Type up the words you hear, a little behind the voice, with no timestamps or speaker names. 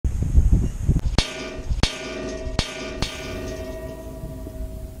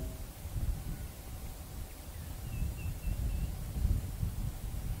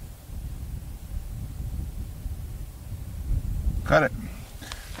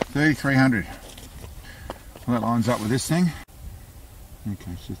3300. Well, that lines up with this thing.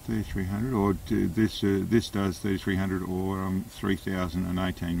 Okay, so 3300, or this does 3300 or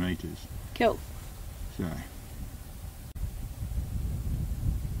 3018 meters. Cool. So.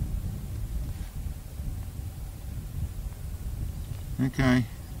 Okay.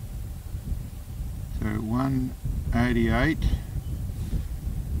 So 188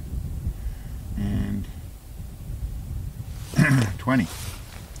 and 20.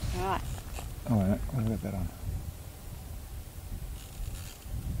 Right. Oh, wait, what about that on?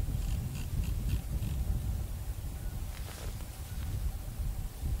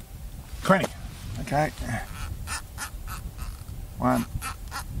 Okay. 1,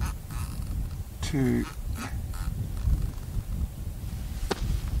 2.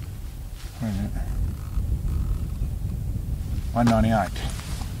 Wait a minute. 198.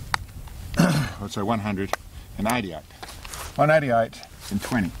 So 188. 188 and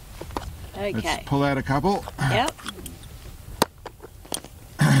 20. Okay. Let's pull out a couple. Yep.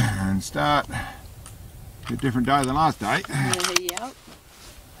 And start a different day than last day. Yep.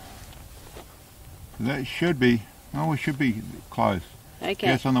 That should be, oh, we should be close. Okay.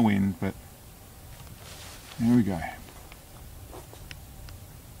 Yes, on the wind, but here we go.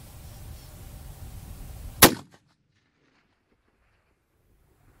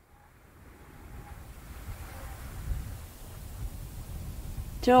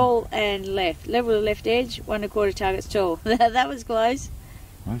 Tall and left. Level the left edge, 1 1/4 targets tall. That was close.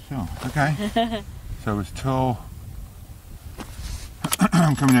 That's tall. Okay. So it's tall.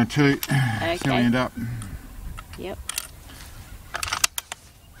 I'm coming down 2. Okay. See how we end up. Yep.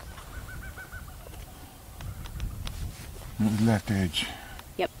 And it was left edge.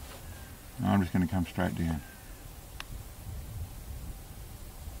 Yep. I'm just going to come straight down.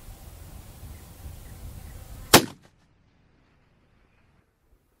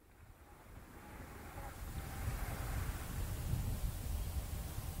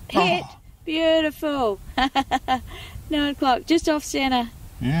 Hit! Beautiful! 9 o'clock, just off centre.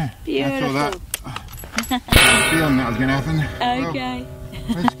 Yeah, Beautiful. I saw that. I was feeling that was going to happen. Okay.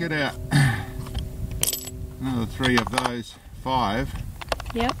 Well, let's get out another 3 of those 5.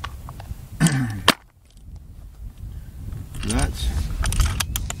 Yep. That's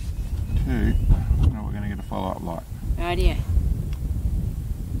 2. I don't know, we're going to get a follow-up light. Rightio.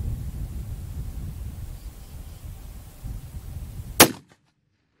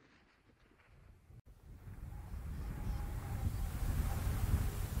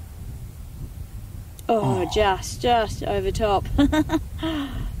 Oh, just over top.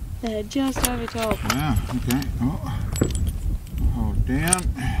 Just over top. Yeah, okay. Oh. Hold down.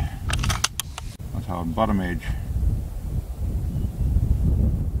 Let's hold bottom edge.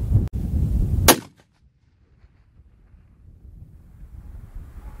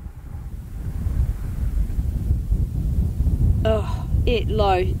 Oh, it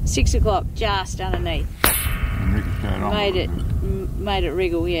low. 6 o'clock, just underneath. And ricocheted on. Made it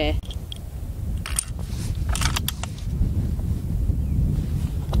wriggle, yeah.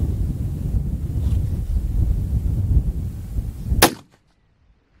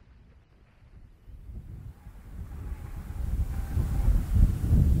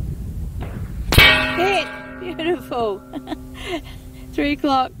 Beautiful. 3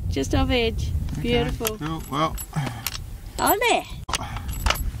 o'clock, just off edge. Okay, beautiful. Cool. Well, on there.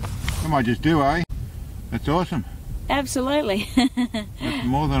 What might just do, eh? That's awesome. Absolutely. That's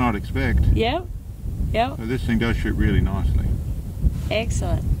more than I'd expect. Yep. Yep. So this thing does shoot really nicely.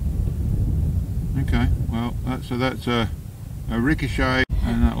 Excellent. Okay. Well, so that's a ricochet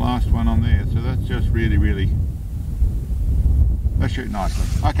and that last one on there. So that's just really, they shoot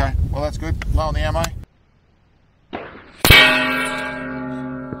nicely. Okay. Well, that's good. Low on the ammo.